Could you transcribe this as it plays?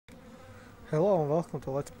Hello and welcome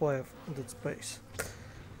to Let's Play of Dead Space.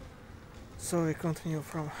 So we continue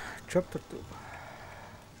from chapter 2.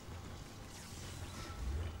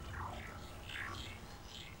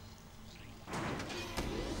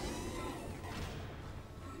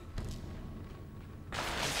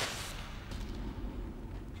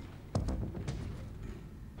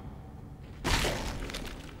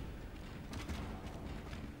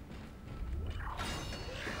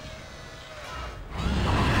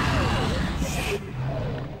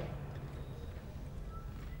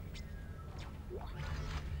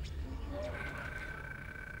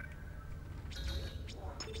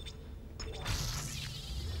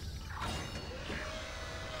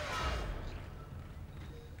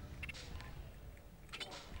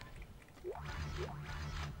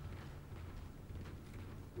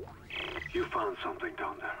 You found something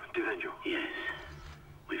down there, didn't you? Yes,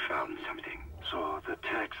 we found something. So the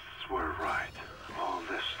texts were right all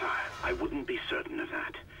this time. I wouldn't be certain of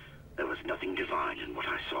that. There was nothing divine in what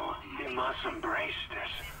I saw. We must embrace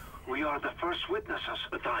this. We are the first witnesses.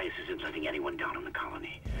 Matthias isn't letting anyone down in the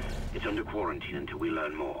colony. It's under quarantine until we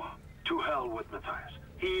learn more. To hell with Matthias.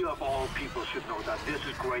 He of all people should know that this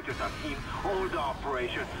is greater than him, or the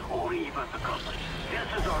operation, or even the company.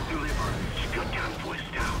 This is our deliverance. Keep your damn voice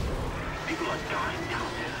down. People are dying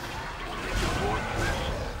down there. Only the worthless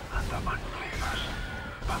and the unbelievers.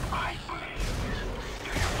 But I believe.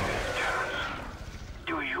 Do you believe, Terrence?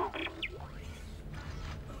 Do you?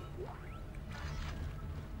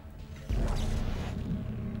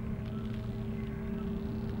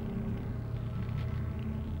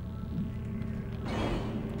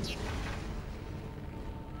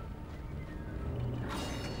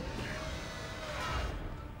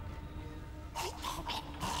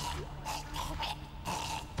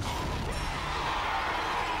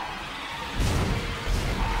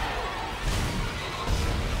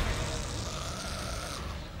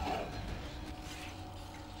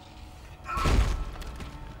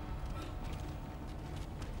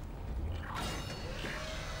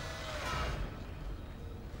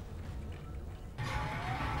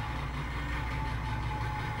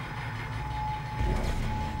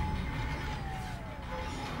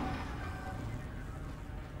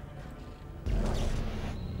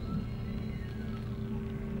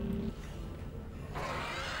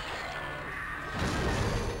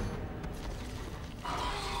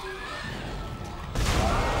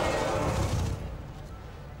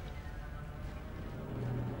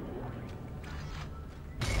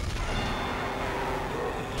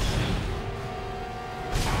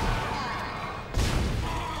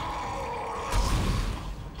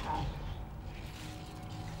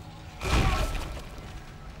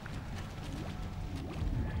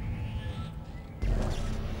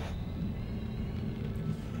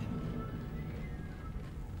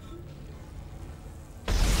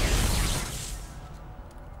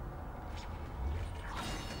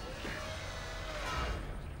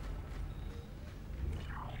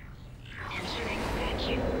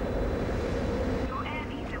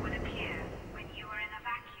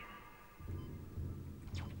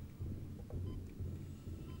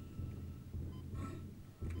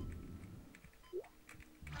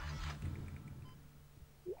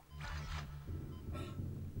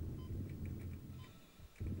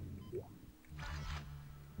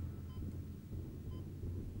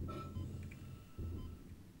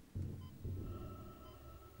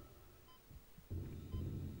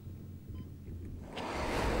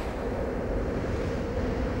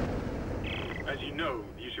 As you know,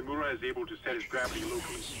 the Ishimura is able to set its gravity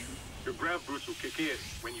locally. Your grav boost will kick in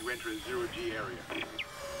when you enter a zero-G area.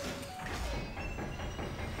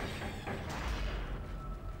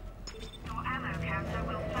 Your ammo counter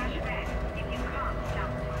will flash red if you can't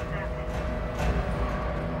jump to the surface.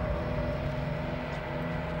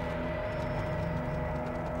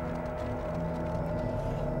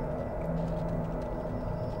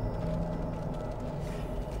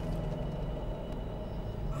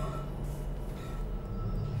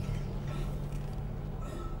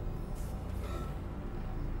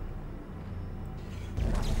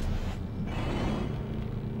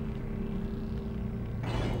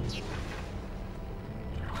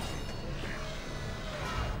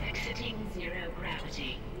 Exiting zero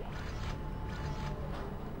gravity.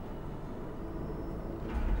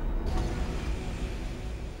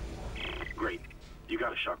 Great. You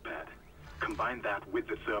got a shock pad. Combine that with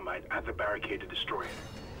the thermite at the barricade to destroy it.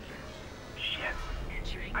 Shit.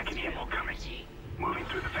 Entering I can hear zero more coming. gravity. Moving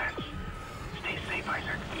through the vents. Stay safe,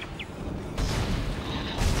 Isaac.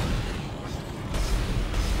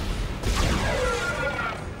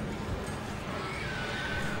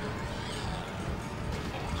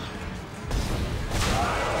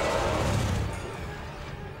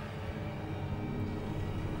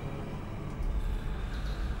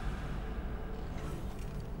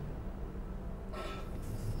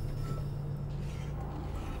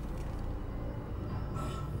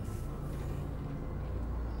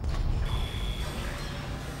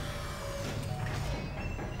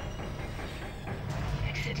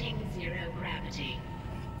 gravity.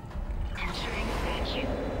 Entering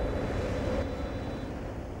vacuum.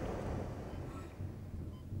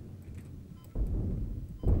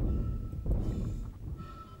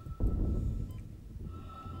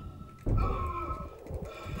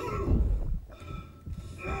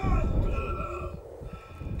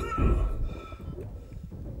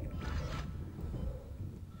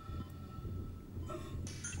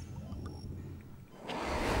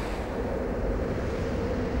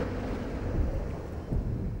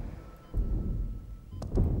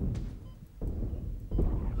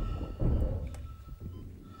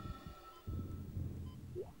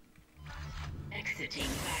 Exiting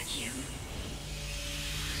vacuum.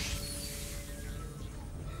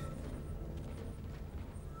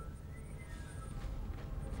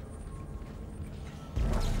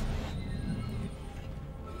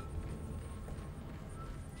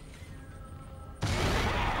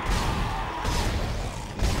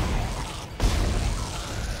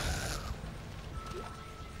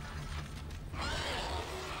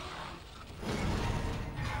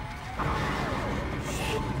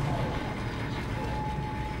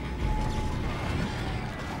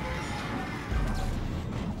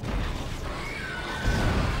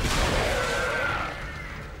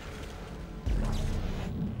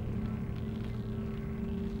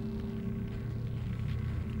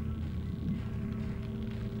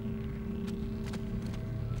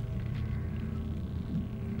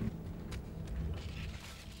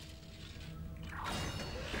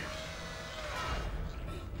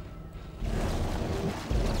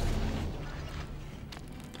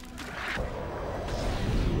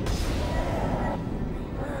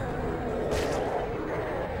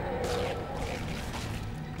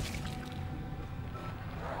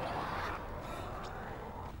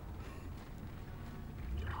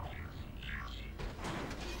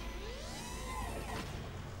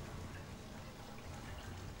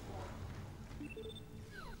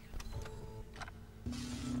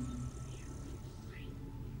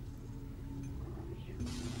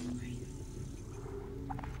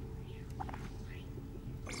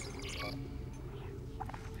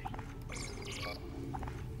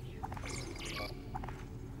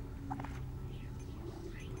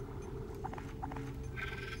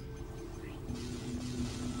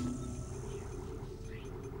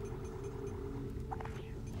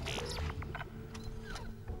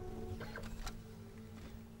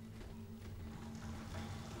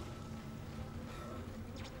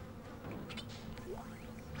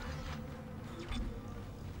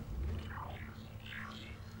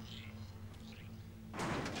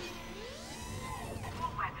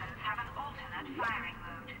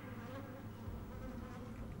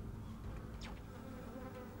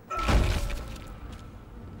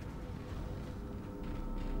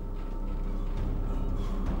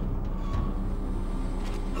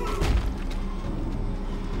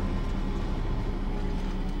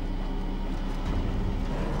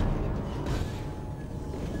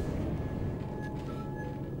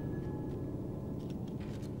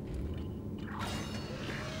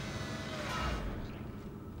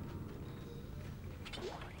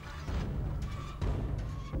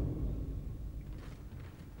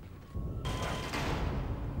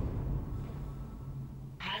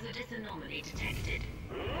 Hazardous anomaly detected.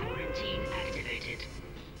 Quarantine activated.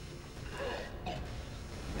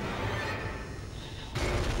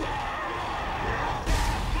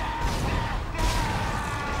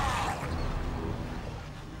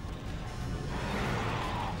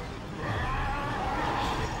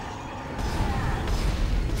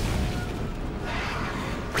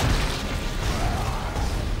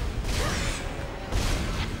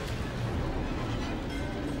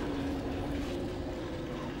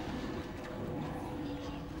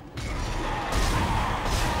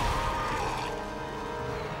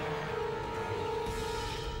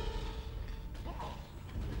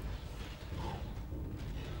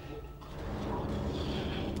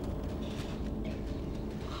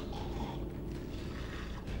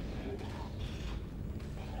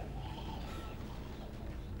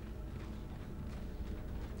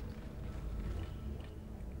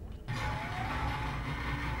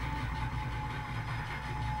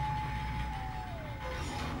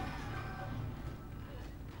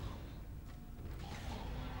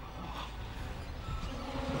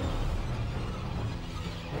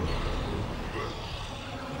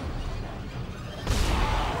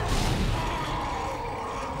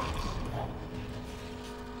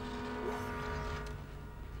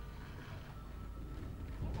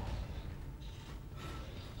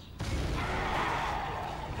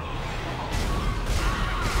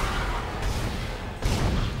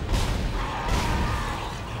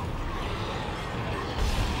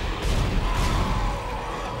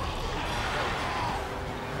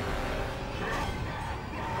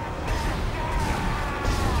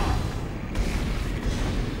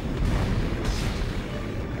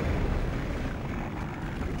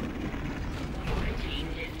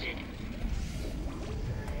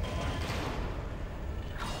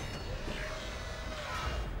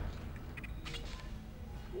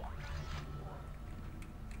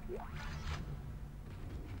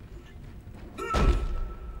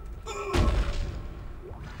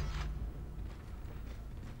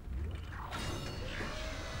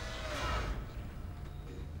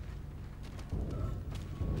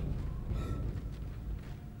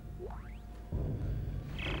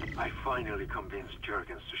 finally convinced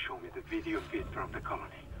Jurgens to show me the video feed from the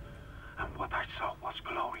colony. And what I saw was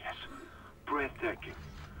glorious. Breathtaking.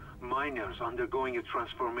 Miners undergoing a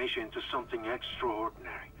transformation into something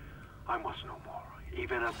extraordinary. I must know more,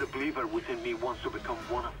 even as the believer within me wants to become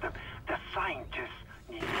one of them. The scientists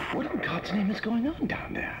need... What in God's name is going on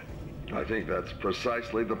down there? I think that's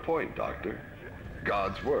precisely the point, Doctor.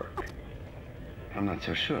 God's work. I'm not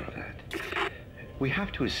so sure of that. We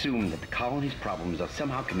have to assume that the colony's problems are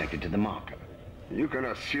somehow connected to the marker. You can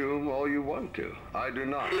assume all you want to. I do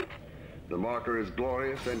not. The marker is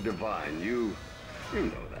glorious and divine. You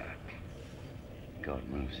know that. God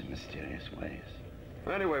moves in mysterious ways.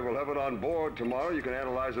 Anyway, we'll have it on board tomorrow. You can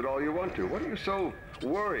analyze it all you want to. What are you so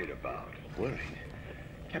worried about? Worried?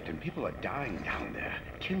 Captain, people are dying down there,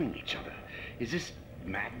 killing each other. Is this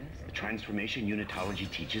madness, the transformation unitology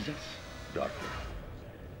teaches us? Doctor.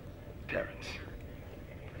 Terrence.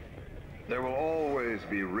 There will always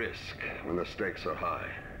be risk when the stakes are high.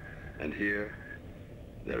 And here,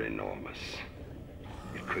 they're enormous.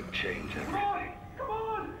 It could change everything. Come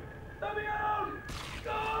on! Let me out!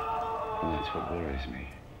 Go! And that's what worries me.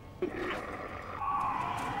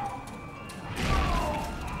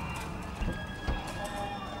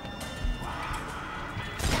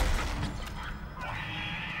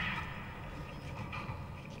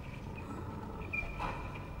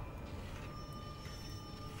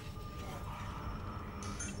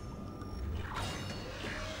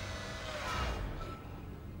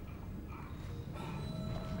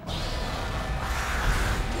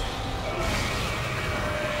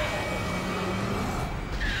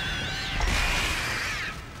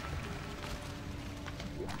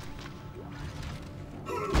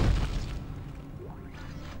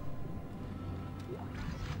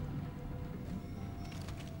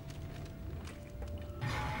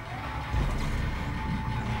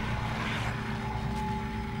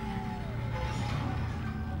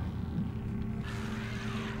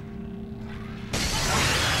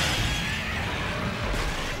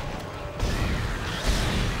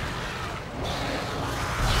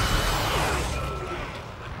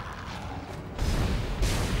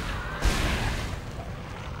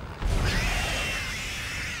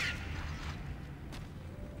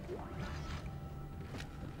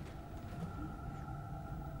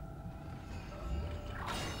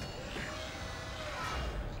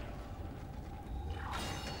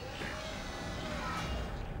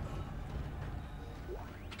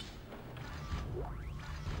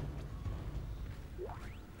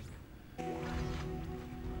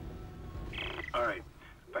 All right.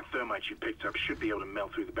 That thermite you picked up should be able to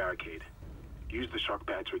melt through the barricade. Use the shock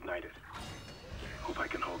pad to ignite it. Hope I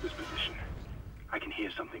can hold this position. I can hear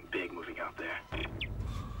something big moving out there.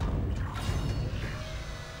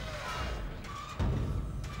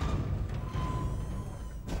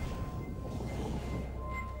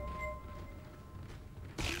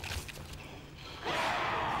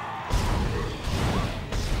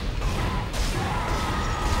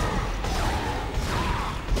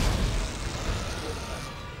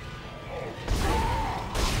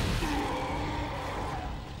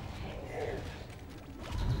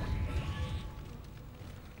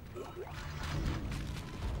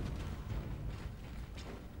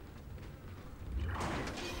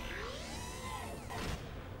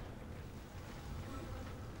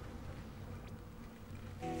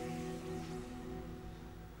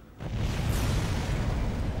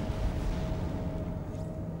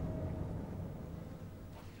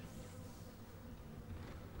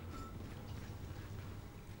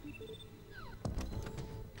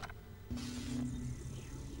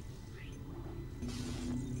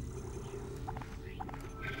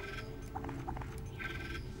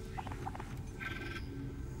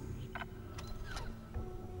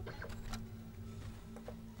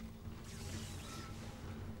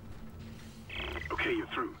 Okay, you're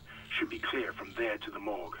through. Should be clear from there to the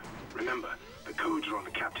morgue. Remember, the codes are on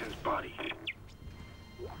the captain's body.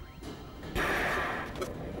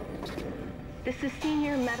 This is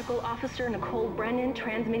Senior Medical Officer Nicole Brennan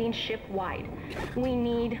transmitting ship-wide. We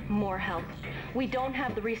need more help. We don't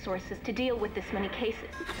have the resources to deal with this many cases.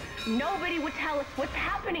 Nobody would tell us what's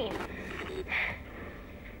happening.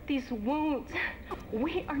 These wounds,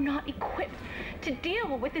 we are not equipped to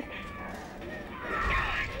deal with this.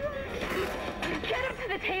 Get him to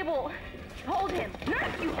the table. Hold him.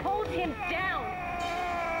 Nurse, you hold him down.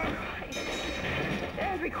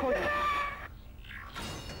 And record it.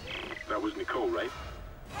 That was Nicole, right?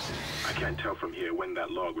 I can't tell from here when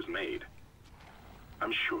that log was made.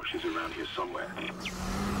 I'm sure she's around here somewhere.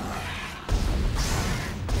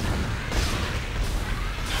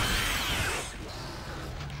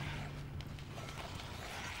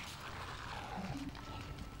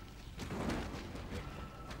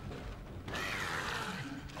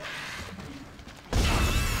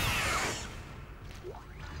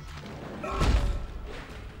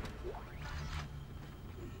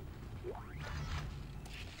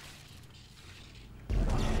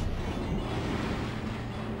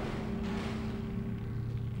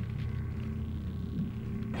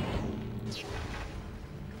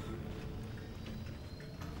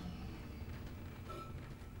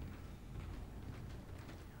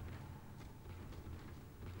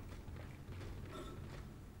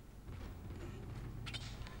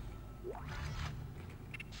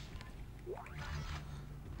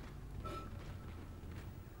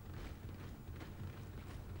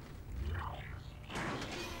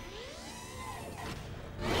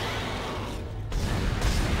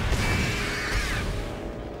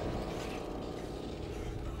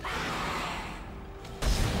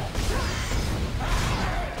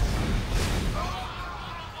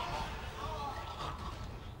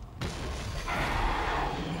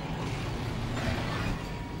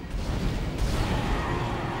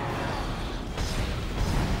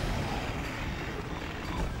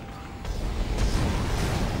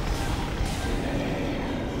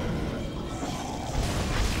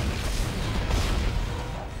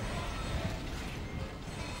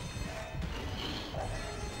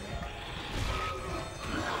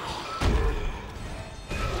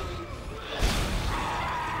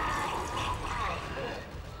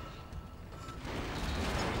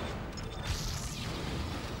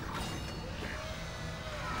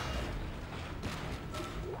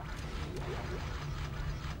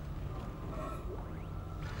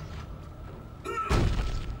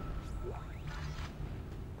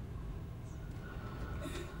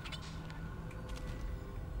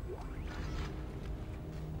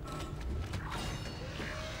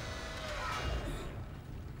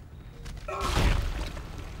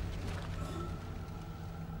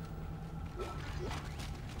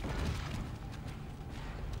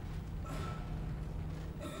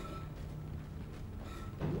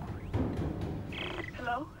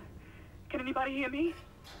 anybody hear me?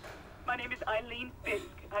 My name is Eileen Fisk.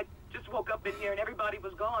 I just woke up in here and everybody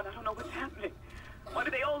was gone. I don't know what's happening. Why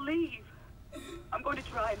did they all leave? I'm going to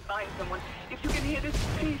try and find someone. If you can hear this,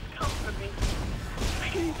 please comfort me. I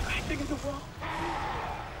hear you scratching in the wall.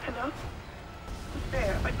 Hello? Who's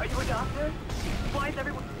there? Are you a doctor? Why is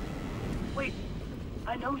everyone... Wait,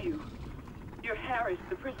 I know you. You're Harris,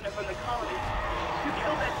 the prisoner from the colony. You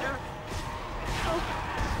killed that nurse. Help!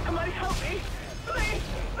 Somebody help me! Please!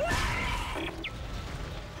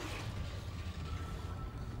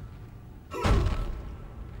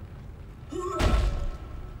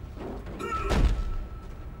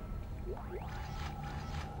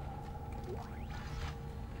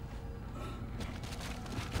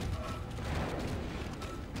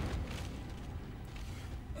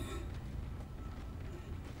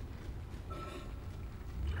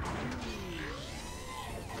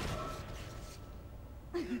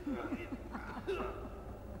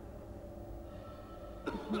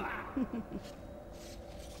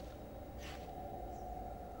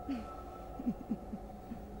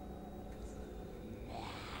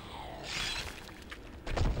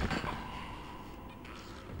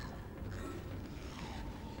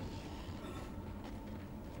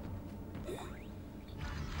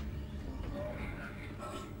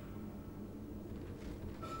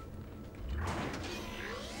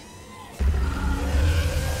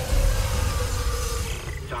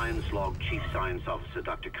 Science Log Chief Science Officer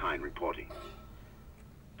Dr. Kine reporting.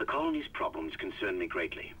 The colony's problems concern me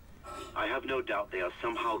greatly. I have no doubt they are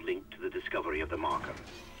somehow linked to the discovery of the marker,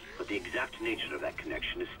 but the exact nature of that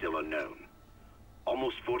connection is still unknown.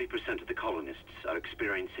 Almost 40% of the colonists are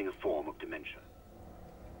experiencing a form of dementia.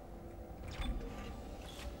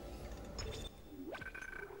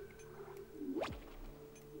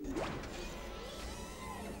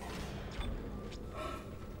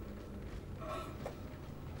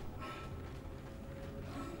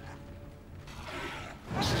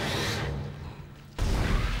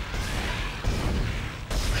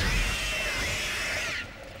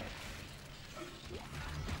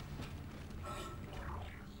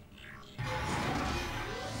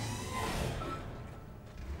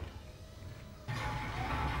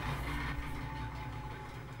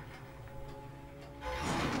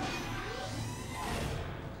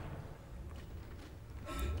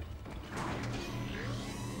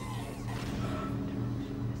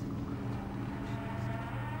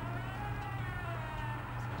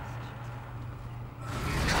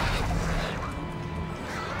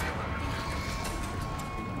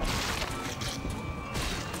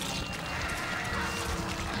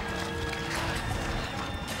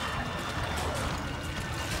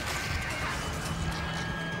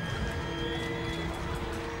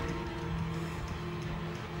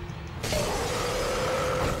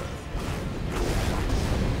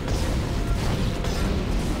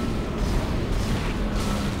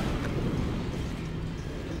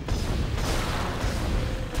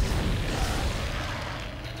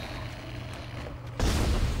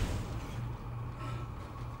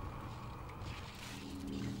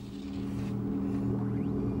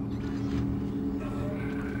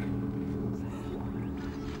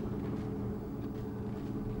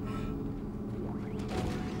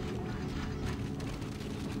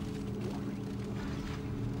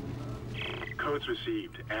 Codes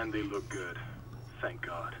received, and they look good. Thank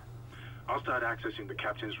God. I'll start accessing the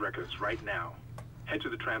captain's records right now. Head to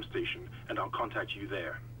the tram station, and I'll contact you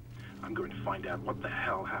there. I'm going to find out what the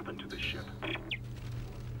hell happened to this ship.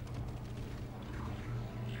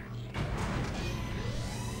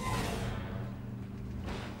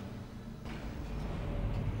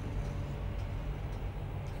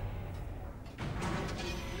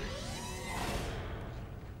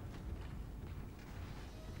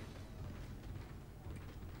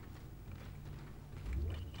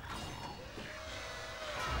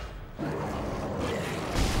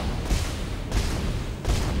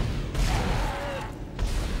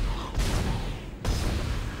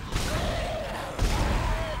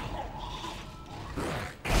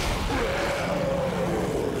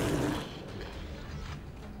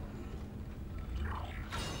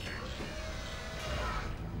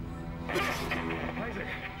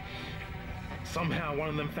 Somehow one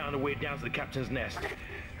of them found a way down to the captain's nest.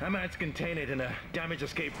 I managed to contain it in a damaged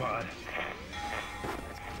escape pod.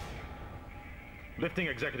 Lifting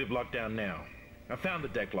executive lockdown now. I found the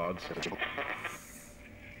deck logs.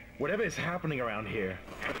 Whatever is happening around here,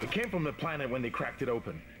 it came from the planet when they cracked it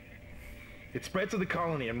open. It spread to the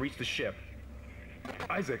colony and reached the ship.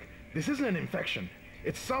 Isaac, this isn't an infection.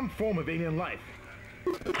 It's some form of alien life.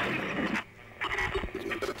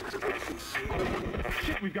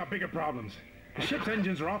 Shit, we've got bigger problems. The ship's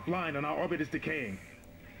engines are offline and our orbit is decaying.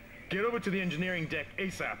 Get over to the engineering deck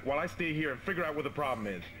ASAP while I stay here and figure out what the problem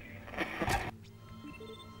is.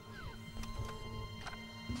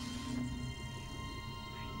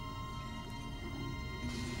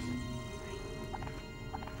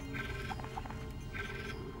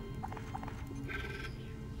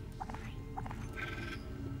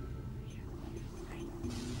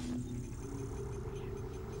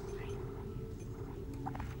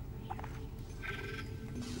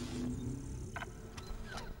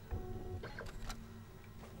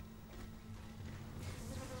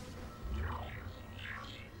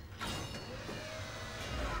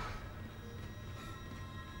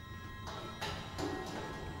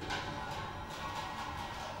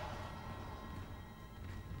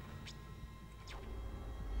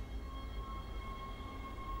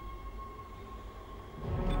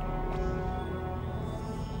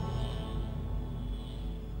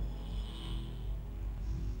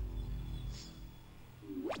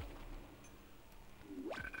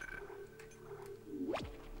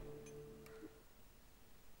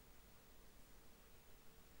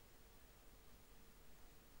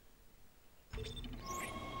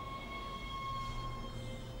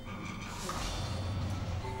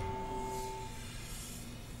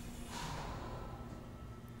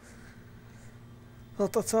 Well,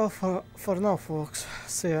 that's all for now, folks.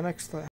 See you next time.